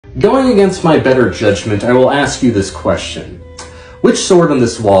Going against my better judgment, I will ask you this question. Which sword on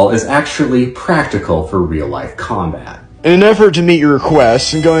this wall is actually practical for real-life combat? In an effort to meet your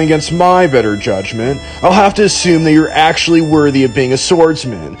requests and going against my better judgment, I'll have to assume that you're actually worthy of being a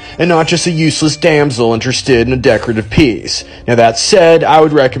swordsman, and not just a useless damsel interested in a decorative piece. Now that said, I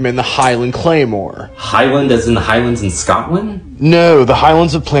would recommend the Highland Claymore. Highland as in the Highlands in Scotland? No, the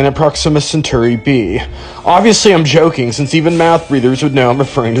Highlands of planet Proxima Centauri b. Obviously I'm joking, since even mouth breathers would know I'm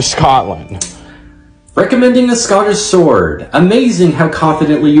referring to Scotland. Recommending the Scottish sword. Amazing how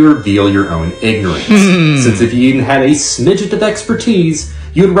confidently you reveal your own ignorance. Since if you even had a smidget of expertise,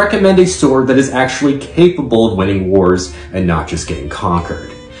 you would recommend a sword that is actually capable of winning wars and not just getting conquered.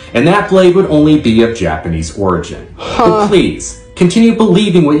 And that blade would only be of Japanese origin. But please, continue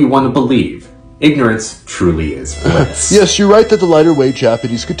believing what you want to believe. Ignorance truly is bliss. Yes, you're right that the lighter weight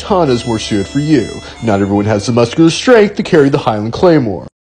Japanese katana is more suited for you. Not everyone has the muscular strength to carry the Highland Claymore.